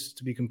fleet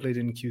to be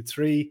completed in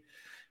Q3.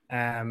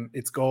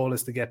 Its goal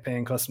is to get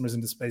paying customers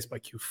into space by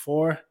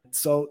Q4.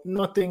 So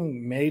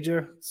nothing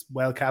major. It's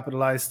well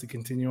capitalized to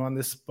continue on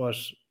this, but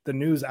the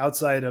news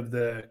outside of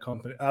the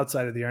company,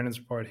 outside of the earnings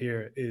report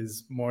here,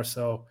 is more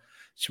so.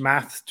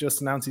 Chamath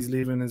just announced he's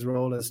leaving his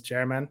role as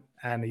chairman,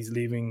 and he's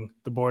leaving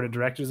the board of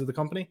directors of the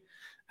company.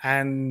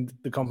 And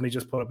the company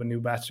just put up a new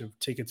batch of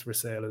tickets for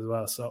sale as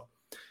well. So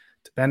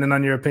depending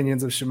on your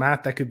opinions of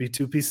Chamath, that could be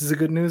 2 pieces of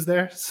good news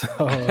there. So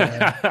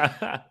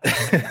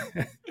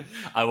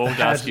I won't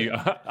ask you.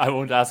 I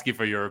won't ask you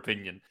for your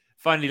opinion.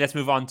 Finally, let's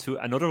move on to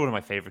another one of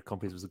my favorite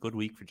companies. It was a good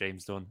week for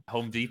James Dunn.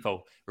 Home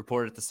Depot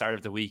reported at the start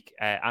of the week.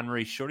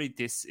 Anne-Marie, surely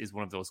this is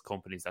one of those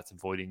companies that's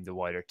avoiding the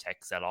wider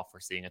tech sell-off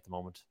we're seeing at the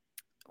moment.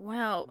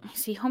 Well,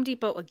 see, Home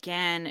Depot,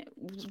 again,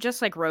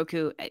 just like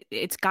Roku,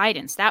 it's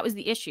guidance. That was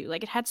the issue.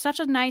 Like, it had such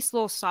a nice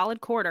little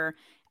solid quarter,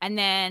 and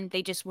then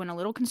they just went a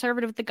little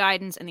conservative with the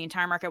guidance, and the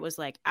entire market was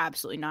like,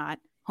 absolutely not.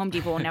 Home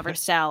Depot will never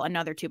sell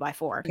another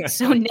 2x4.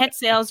 So net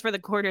sales for the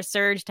quarter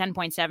surged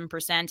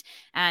 10.7%,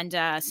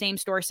 and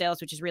same-store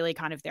sales, which is really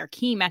kind of their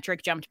key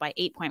metric, jumped by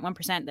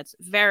 8.1%. That's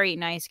very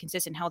nice,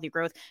 consistent, healthy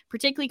growth,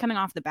 particularly coming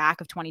off the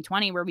back of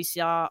 2020, where we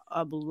saw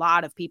a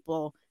lot of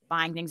people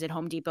buying things at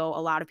Home Depot.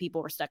 A lot of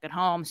people were stuck at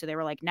home. So they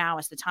were like, now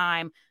is the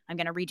time. I'm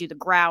going to redo the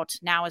grout.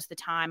 Now is the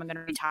time. I'm going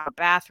to retile the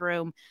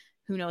bathroom.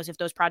 Who knows if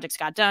those projects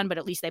got done, but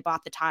at least they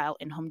bought the tile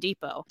in Home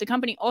Depot. The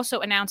company also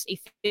announced a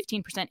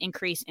 15%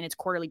 increase in its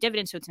quarterly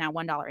dividend. So it's now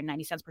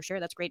 $1.90 per share.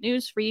 That's great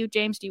news for you,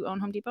 James. Do you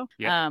own Home Depot?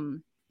 Yeah.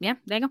 Yeah,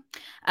 there you go.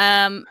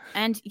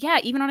 And yeah,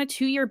 even on a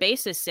 2-year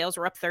basis, sales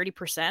were up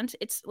 30%.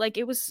 It's like,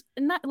 it was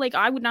not like,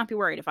 I would not be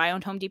worried if I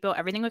owned Home Depot.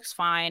 Everything looks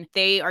fine.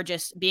 They are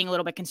just being a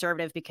little bit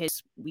conservative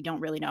because we don't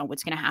really know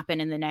what's going to happen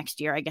in the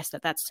next year. I guess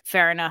that's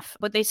fair enough,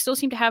 but they still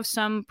seem to have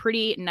some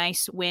pretty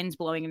nice winds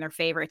blowing in their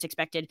favor. It's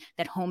expected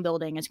that home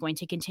building is going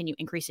to continue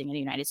increasing in the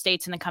United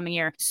States in the coming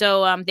year.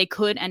 So they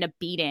could end up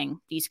beating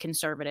these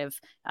conservative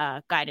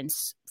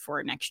guidance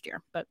for next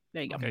year, but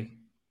there you go. Okay.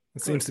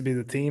 It seems to be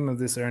the theme of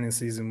this earnings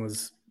season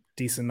was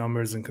decent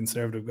numbers and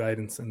conservative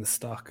guidance, and the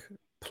stock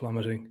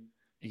plummeting.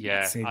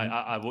 Yeah,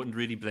 I wouldn't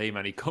really blame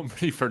any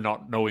company for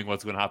not knowing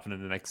what's going to happen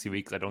in the next few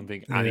weeks. I don't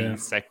think any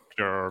sector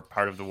or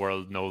part of the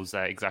world knows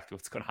exactly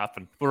what's going to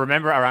happen. But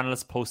remember, our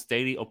analysts post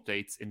daily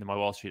updates in the My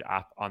Wall Street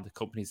app on the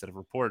companies that have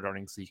reported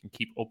earnings, so you can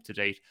keep up to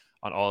date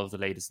on all of the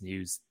latest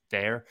news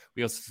there.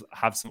 We also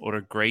have some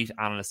other great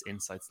analyst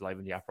insights live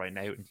in the app right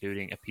now,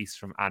 including a piece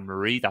from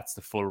Anne-Marie. That's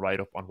the full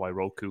write-up on why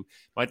Roku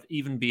might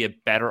even be a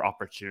better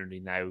opportunity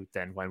now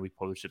than when we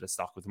published it as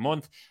Stock of the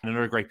Month. And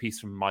another great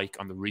piece from Mike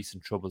on the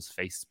recent troubles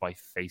faced by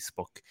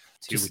Facebook.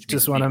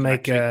 Just want to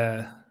make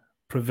a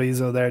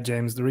proviso there,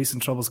 James. The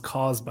recent troubles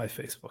caused by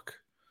Facebook.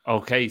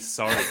 Okay,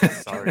 sorry.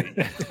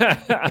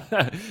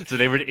 So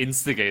they were the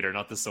instigator,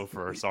 not the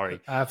sufferer. Sorry.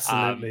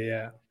 Absolutely,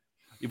 yeah.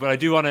 But I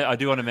do want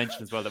to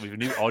mention as well that we have a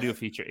new audio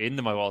feature in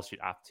the My Wall Street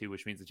app too,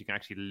 which means that you can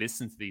actually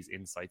listen to these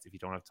insights if you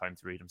don't have time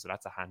to read them. So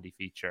that's a handy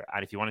feature.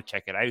 And if you want to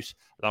check it out,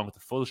 along with the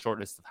full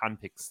shortlist of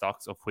handpicked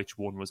stocks, of which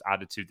one was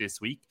added to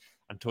this week,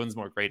 and tons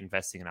more great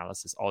investing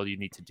analysis, all you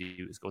need to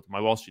do is go to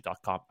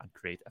mywallstreet.com and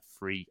create a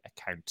free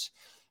account.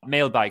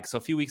 Mailbag. So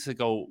a few weeks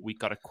ago, we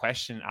got a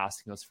question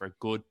asking us for a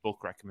good book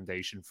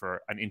recommendation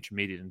for an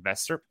intermediate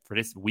investor. For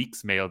this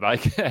week's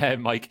mailbag,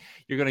 Mike,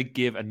 you're going to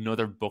give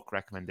another book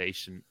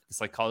recommendation, The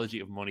Psychology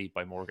of Money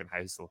by Morgan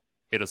Housel.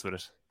 Hit us with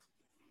it.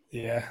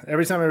 Yeah,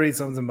 every time I read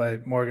something by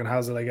Morgan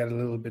Housel, I get a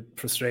little bit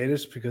frustrated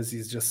because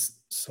he's just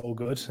so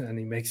good and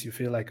he makes you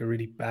feel like a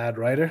really bad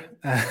writer.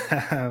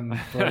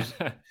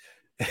 But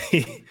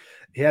he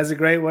has a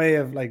great way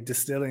of like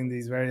distilling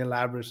these very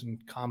elaborate and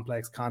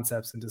complex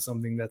concepts into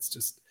something that's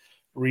just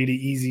really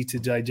easy to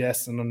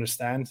digest and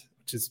understand,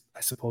 which is, I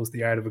suppose,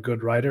 the art of a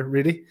good writer,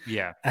 really.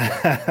 Yeah.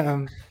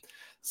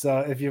 So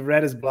if you've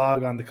read his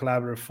blog on the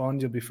Collaborative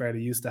Fund, you'll be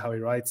fairly used to how he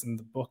writes. And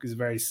the book is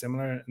very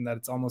similar in that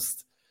it's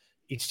almost,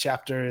 each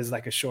chapter is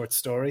like a short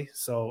story.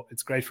 So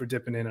it's great for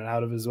dipping in and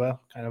out of as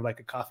well, kind of like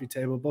a coffee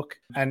table book.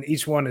 And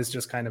each one is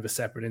just kind of a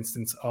separate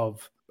instance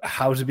of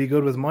how to be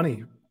good with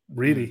money,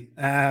 really.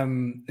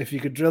 If you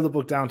could drill the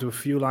book down to a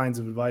few lines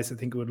of advice, I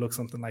think it would look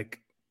something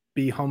like: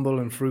 be humble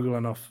and frugal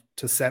enough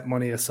to set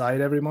money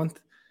aside every month,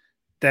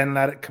 then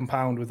let it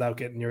compound without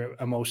getting your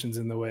emotions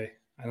in the way.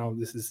 I know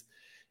this is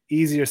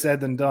easier said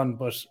than done,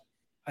 but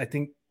I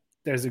think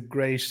there's a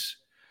great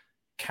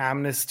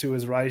calmness to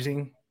his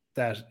writing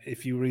that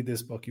if you read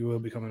this book, you will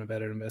become a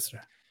better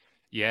investor.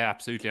 Yeah,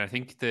 absolutely. I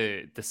think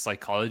the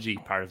psychology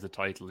part of the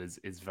title is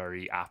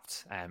very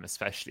apt,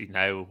 especially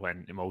now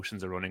when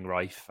emotions are running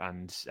rife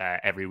and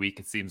every week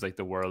it seems like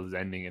the world is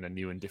ending in a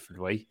new and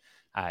different way.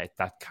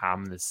 That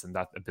calmness and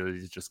that ability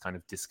to just kind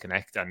of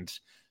disconnect and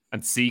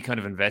see kind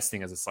of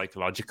investing as a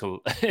psychological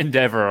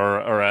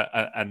endeavor or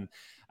an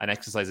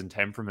exercise in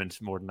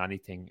temperament more than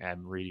anything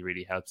really,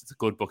 really helps. It's a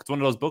good book. It's one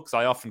of those books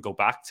I often go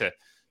back to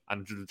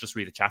and just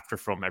read a chapter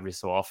from every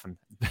so often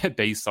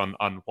based on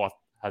what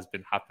has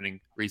been happening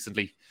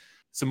recently.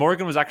 So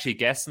Morgan was actually a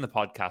guest in the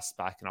podcast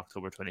back in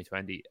October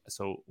 2020,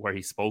 so where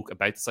he spoke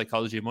about the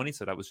psychology of money.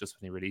 So that was just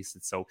when he released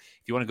it. So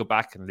if you want to go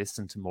back and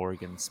listen to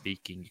Morgan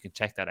speaking, you can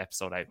check that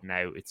episode out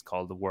now. It's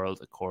called The World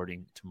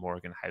According to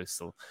Morgan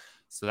Housel.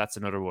 So that's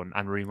another one.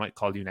 And we might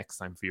call you next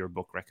time for your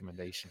book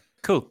recommendation.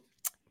 Cool.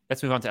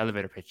 Let's move on to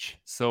elevator pitch.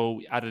 So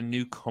we added a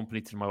new company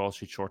to my Wall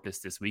Street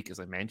shortlist this week, as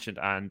I mentioned,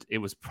 and it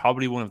was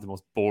probably one of the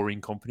most boring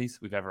companies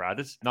we've ever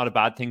added. Not a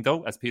bad thing,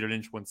 though. As Peter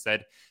Lynch once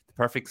said, the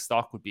perfect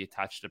stock would be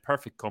attached to the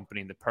perfect company,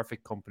 and the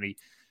perfect company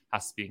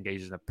has to be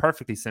engaged in a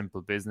perfectly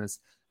simple business,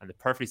 and the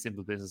perfectly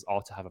simple business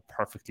ought to have a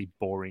perfectly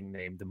boring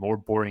name. The more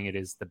boring it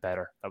is, the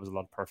better. That was a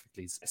lot of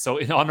perfectly's. So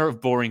in honor of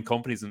boring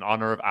companies, in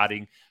honor of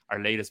adding our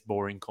latest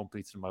boring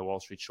company to my Wall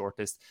Street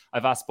shortlist,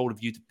 I've asked both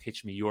of you to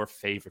pitch me your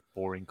favorite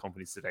boring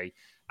companies today.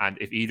 And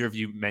if either of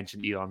you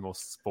mentioned Elon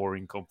Musk's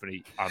boring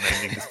company, I'm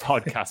ending this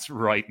podcast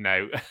right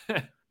now.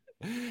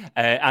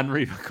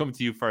 Anne-Marie, we'll come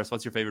to you first.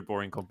 What's your favorite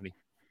boring company?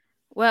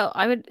 Well,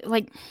 I would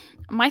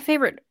my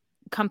favorite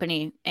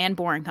company and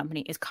boring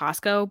company is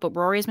Costco, but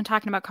Rory has been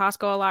talking about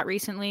Costco a lot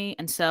recently,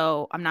 and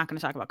so I'm not going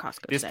to talk about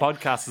Costco This today.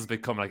 podcast has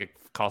become like a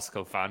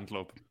Costco fan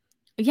club.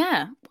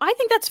 Yeah, I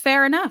think that's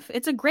fair enough.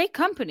 It's a great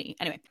company.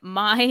 Anyway,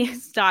 my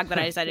stock that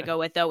I decided to go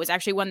with, though, was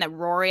actually one that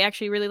Rory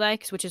actually really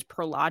likes, which is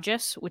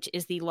Prologis, which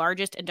is the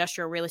largest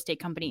industrial real estate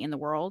company in the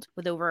world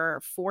with over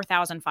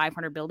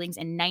 4,500 buildings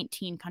in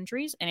 19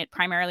 countries. And it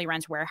primarily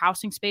rents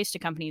warehousing space to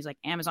companies like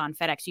Amazon,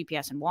 FedEx,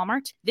 UPS, and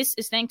Walmart. This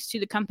is thanks to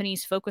the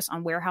company's focus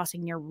on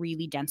warehousing near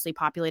really densely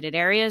populated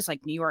areas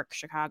like New York,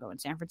 Chicago, and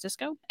San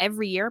Francisco.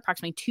 Every year,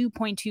 approximately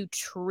 $2.2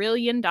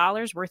 trillion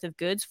worth of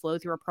goods flow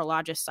through a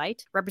Prologis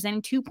site,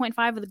 representing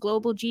 2.5% of the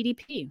global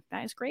GDP.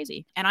 That is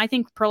crazy. And I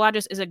think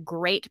Prologis is a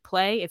great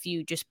play if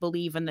you just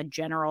believe in the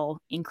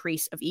general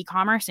increase of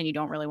e-commerce and you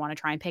don't really want to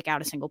try and pick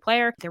out a single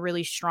player. They're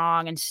really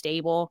strong and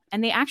stable,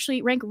 and they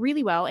actually rank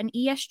really well in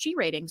ESG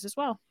ratings as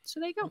well.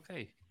 So there you go.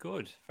 Okay,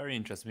 good. Very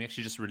interesting. We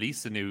actually just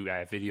released a new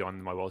video on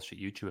my Wall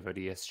Street YouTube about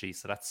ESG.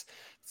 So that's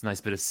a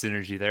nice bit of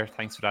synergy there.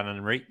 Thanks for that,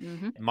 Anne-Marie.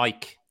 Mm-hmm.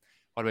 Mike,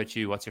 what about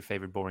you? What's your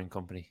favorite boring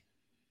company?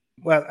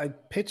 Well, I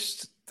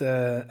pitched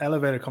the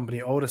elevator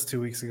company Otis 2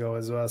 weeks ago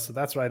as well, so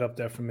that's right up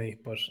there for me,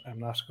 but I'm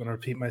not going to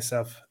repeat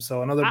myself.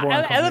 So another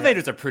boring company.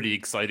 Elevators are pretty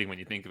exciting when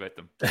you think about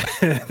them.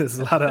 There's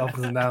a lot of ups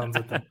and downs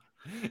with them.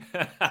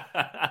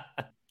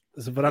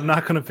 But I'm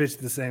not going to pitch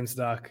the same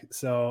stock.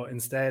 So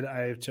instead,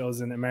 I've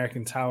chosen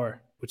American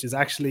Tower, which is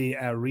actually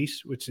a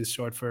REIT, which is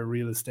short for a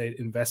real estate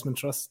investment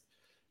trust.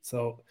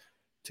 So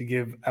to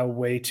give a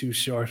way too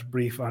short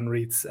brief on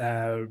REITs,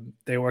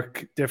 they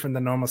work different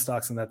than normal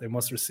stocks in that they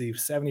must receive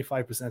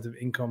 75% of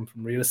income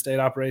from real estate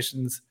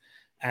operations.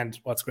 And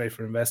what's great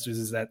for investors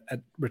is that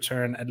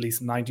return at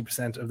least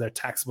 90% of their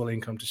taxable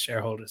income to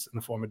shareholders in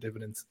the form of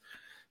dividends.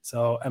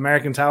 So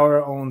American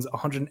Tower owns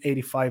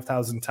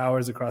 185,000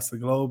 towers across the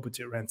globe, which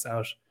it rents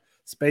out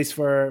space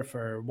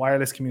for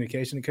wireless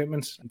communication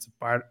equipment. It's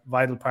a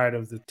vital part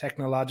of the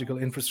technological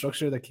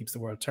infrastructure that keeps the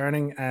world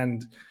turning.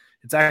 And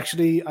it's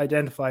actually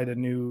identified a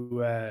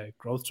new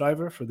growth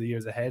driver for the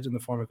years ahead in the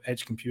form of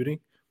edge computing,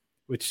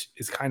 which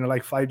is kind of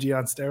like 5G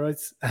on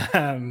steroids.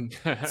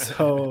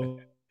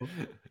 So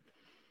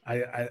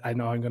I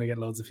know I'm going to get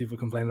loads of people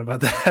complaining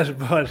about that,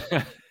 but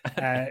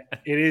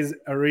it is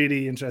a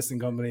really interesting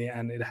company,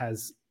 and it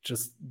has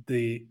just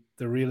the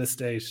real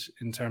estate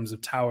in terms of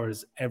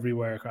towers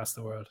everywhere across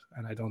the world,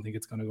 and I don't think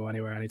it's going to go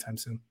anywhere anytime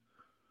soon.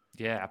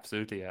 Yeah,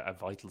 absolutely. A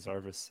vital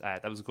service.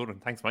 That was a good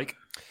one. Thanks, Mike.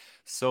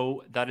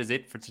 So that is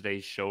it for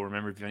today's show.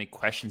 Remember, if you have any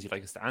questions you'd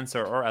like us to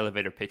answer or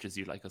elevator pitches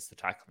you'd like us to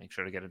tackle, make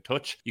sure to get in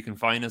touch. You can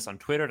find us on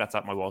Twitter. That's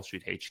at My Wall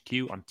Street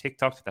HQ. On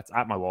TikTok, that's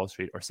at My Wall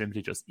Street, or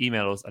simply just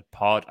email us at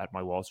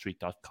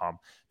pod@mywallstreet.com.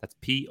 That's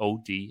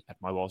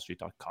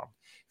pod@mywallstreet.com.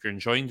 If you're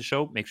enjoying the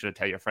show, make sure to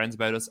tell your friends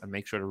about us and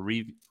make sure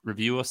to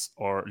review us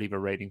or leave a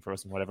rating for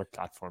us on whatever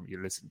platform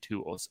you listen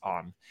to us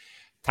on.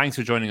 Thanks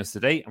for joining us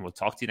today, and we'll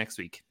talk to you next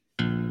week.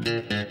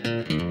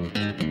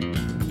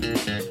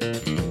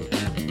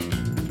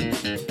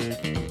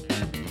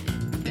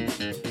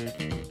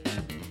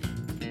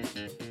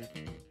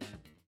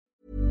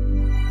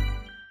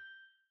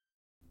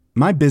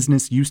 My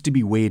business used to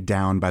be weighed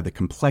down by the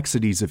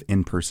complexities of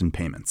in-person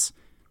payments.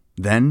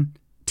 Then,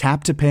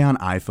 Tap to Pay on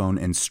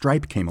iPhone and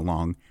Stripe came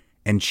along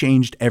and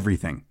changed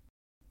everything.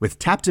 With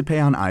Tap to Pay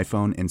on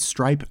iPhone and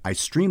Stripe, I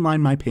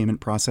streamlined my payment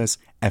process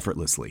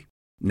effortlessly.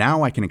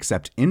 Now I can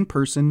accept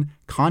in-person,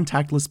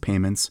 contactless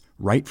payments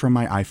right from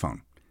my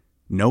iPhone.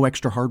 No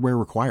extra hardware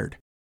required.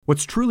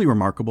 What's truly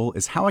remarkable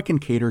is how I can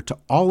cater to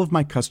all of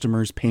my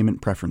customers'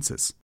 payment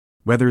preferences.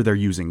 Whether they're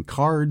using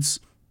cards,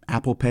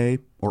 Apple Pay,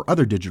 or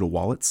other digital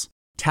wallets,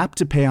 Tap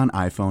to Pay on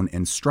iPhone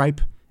and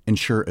Stripe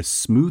ensure a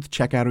smooth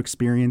checkout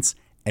experience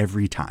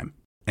every time.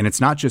 And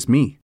it's not just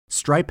me.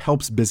 Stripe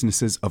helps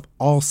businesses of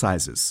all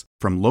sizes,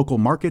 from local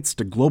markets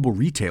to global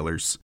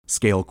retailers,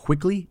 scale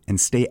quickly and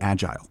stay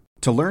agile.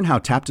 To learn how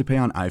Tap to Pay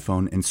on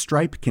iPhone and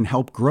Stripe can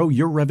help grow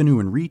your revenue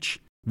and reach,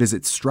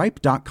 visit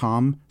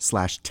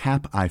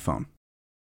stripe.com/tapiphone.